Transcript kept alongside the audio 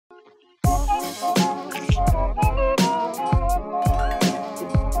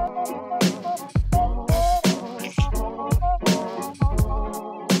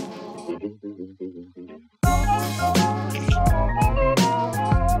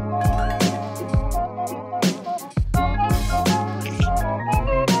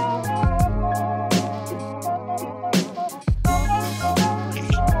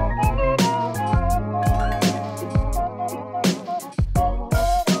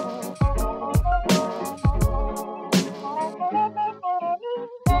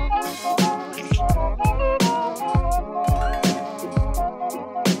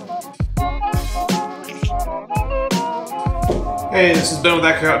Hey, this is Ben with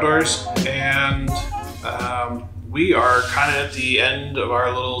Accura Outdoors, and we are kind of at the end of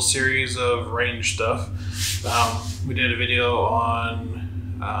our little series of range stuff. We did a video on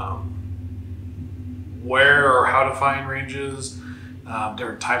where or how to find ranges,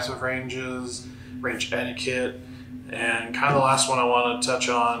 different types of ranges, range etiquette, and kind of the last one I want to touch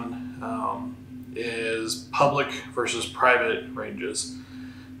on is public versus private ranges.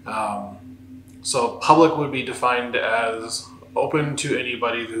 So public would be defined as open to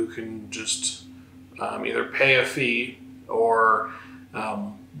anybody who can just either pay a fee or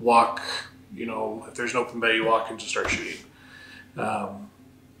walk, if there's an open bay, you walk and just start shooting.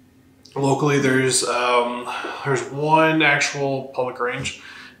 Locally, there's one actual public range.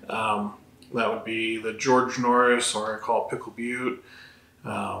 That would be the George Norris, or I call it Pickle Butte.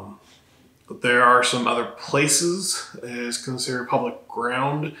 There are some other places is considered public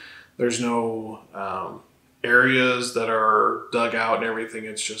ground. There's no areas that are dug out and everything.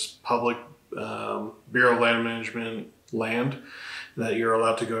 It's just public Bureau of Land Management land that you're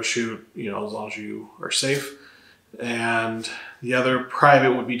allowed to go shoot, as long as you are safe. And the other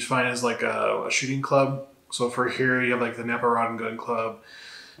private would be defined as like a shooting club. So for here, you have like the Napa Rod and Gun Club,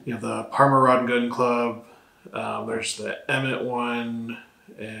 you have the Parma Rod and Gun Club, there's the Emmett one,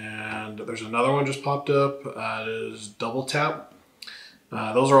 and there's another one just popped up. It is Double Tap.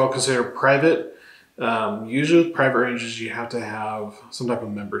 Those are all considered private. Usually with private ranges, you have to have some type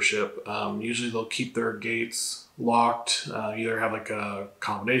of membership. Usually they'll keep their gates locked, either have like a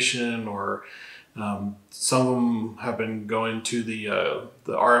combination, or some of them have been going to the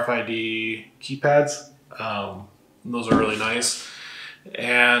RFID keypads. Those are really nice.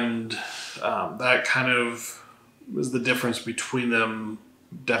 And that kind of is the difference between them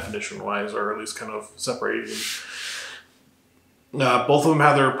definition wise, or at least kind of separating. Both of them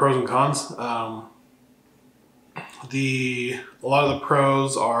have their pros and cons. A lot of the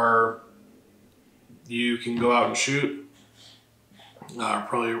pros are you can go out and shoot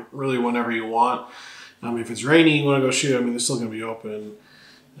probably really whenever you want. If it's rainy, you want to go shoot, they're still going to be open,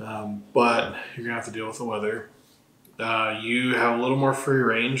 but you're going to have to deal with the weather. You have a little more free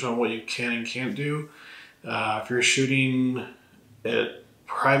range on what you can and can't do. If you're shooting at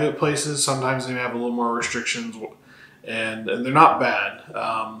private places, sometimes they have a little more restrictions, and they're not bad.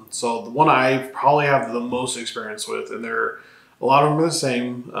 So the one I probably have the most experience with, and a lot of them are the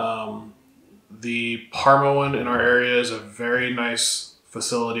same. The Parma one in our area is a very nice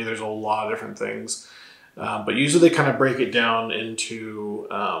facility. There's a lot of different things, but usually they kind of break it down into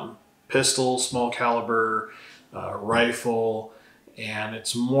pistol, small caliber, rifle, and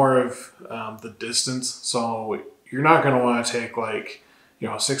it's more of the distance. So you're not going to want to take like a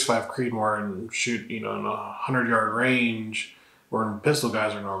 6.5 Creedmoor and shoot, in a 100-yard range, where pistol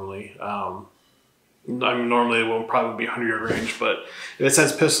guys are normally. Normally it will probably be 100-yard range, but if it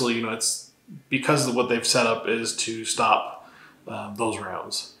says pistol, it's because of what they've set up is to stop those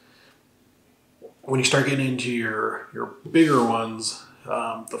rounds. When you start getting into your bigger ones,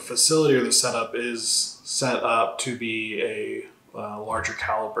 the facility or the setup is set up to be a larger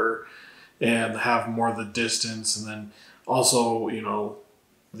caliber and have more of the distance, and then also,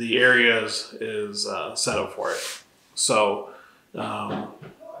 the area is set up for it. So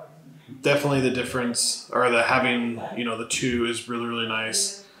definitely the difference, or the having the two, is really, really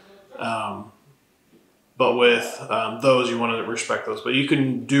nice. But with those, you want to respect those, but you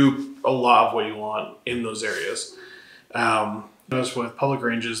can do a lot of what you want in those areas. Notice with public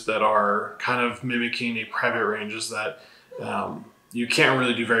ranges that are kind of mimicking a private range is that you can't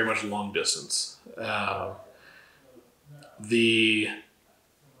really do very much long distance.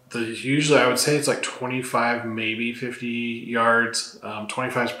 Usually I would say it's like 25, maybe 50 yards.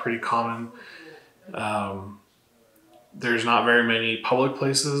 25 is pretty common. There's not very many public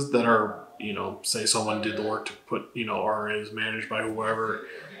places that are, say someone did the work to put, or is managed by whoever.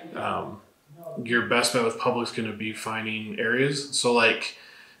 Your best bet with public is going to be finding areas. So like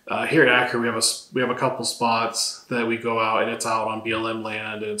here at Accura, we have a couple spots that we go out, and it's out on BLM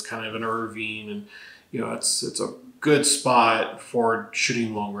land, and it's kind of in a ravine, and it's a good spot for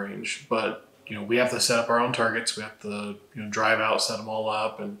shooting long range. But we have to set up our own targets. We have to drive out, set them all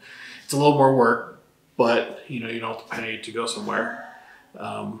up, and it's a little more work, but you don't have to pay to go somewhere.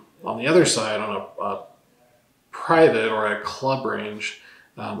 On the other side, on a private or a club range,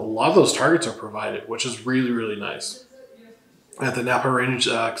 a lot of those targets are provided, which is really, really nice. At the Napa range,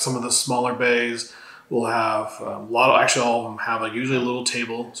 some of the smaller bays will have actually all of them have usually a little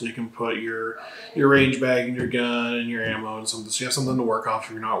table, so you can put your range bag and your gun and your ammo and something, so you have something to work off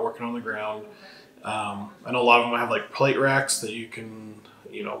if you're not working on the ground. I know a lot of them have like plate racks that you can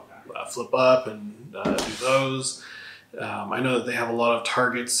flip up and do those. I know that they have a lot of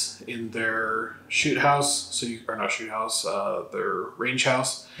targets in their shoot house, or not shoot house, their range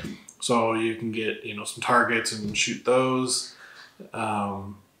house. So you can get, some targets and shoot those.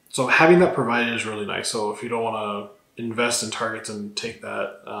 So having that provided is really nice. So if you don't want to invest in targets and take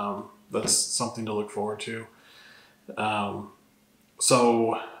that, that's something to look forward to.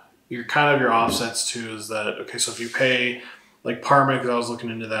 So your offsets too is that, okay, so if you pay like Parmic, I was looking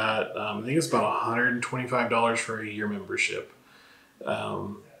into that, I think it's about $125 for a year membership.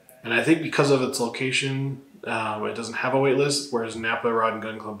 And I think because of its location, it doesn't have a wait list, whereas Napa Rod and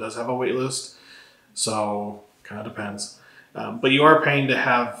Gun Club does have a wait list. So kind of depends. But you are paying to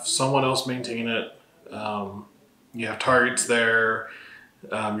have someone else maintain it. You have targets there.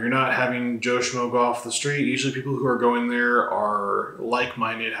 You're not having Joe Schmo go off the street. Usually people who are going there are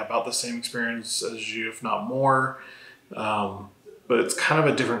like-minded, have about the same experience as you, if not more. But it's kind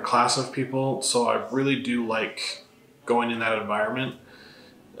of a different class of people. So I really do like going in that environment.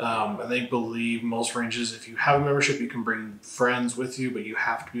 I believe most ranges, if you have a membership, you can bring friends with you, but you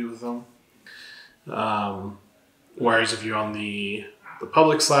have to be with them. Whereas if you're on the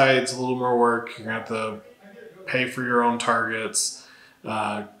public side, it's a little more work. You're going to have to pay for your own targets,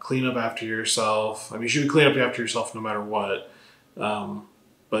 clean up after yourself. I mean, you should clean up after yourself no matter what.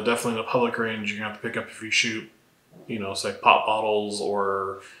 But definitely in a public range, you're going to have to pick up if you shoot, say pop bottles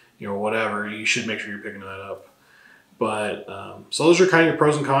or, whatever. You should make sure you're picking that up. But so those are kind of your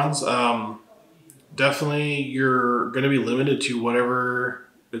pros and cons. Definitely you're going to be limited to whatever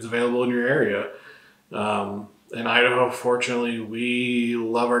is available in your area. In Idaho, fortunately, we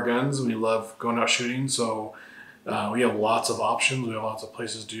love our guns and we love going out shooting. So we have lots of options. We have lots of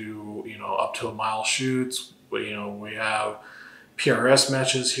places to do, up to a mile shoots. We have PRS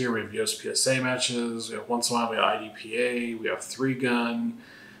matches here. We have USPSA matches. We have once in a while we have IDPA. We have 3-gun.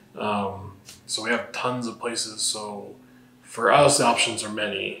 So we have tons of places. So for us, the options are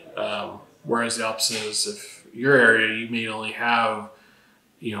many. Whereas the opposite is if your area, you may only have,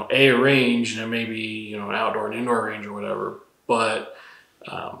 a range and it may be, an outdoor and indoor range or whatever, but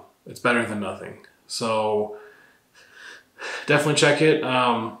it's better than nothing. So definitely check it.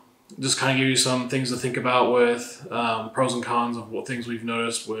 Just kind of give you some things to think about with pros and cons of what things we've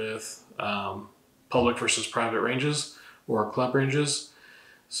noticed with public versus private ranges or club ranges.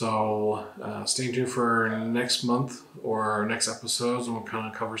 So stay tuned for next month or next episodes and we'll kind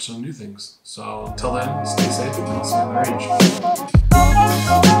of cover some new things. So until then, stay safe and I'll see you on the range.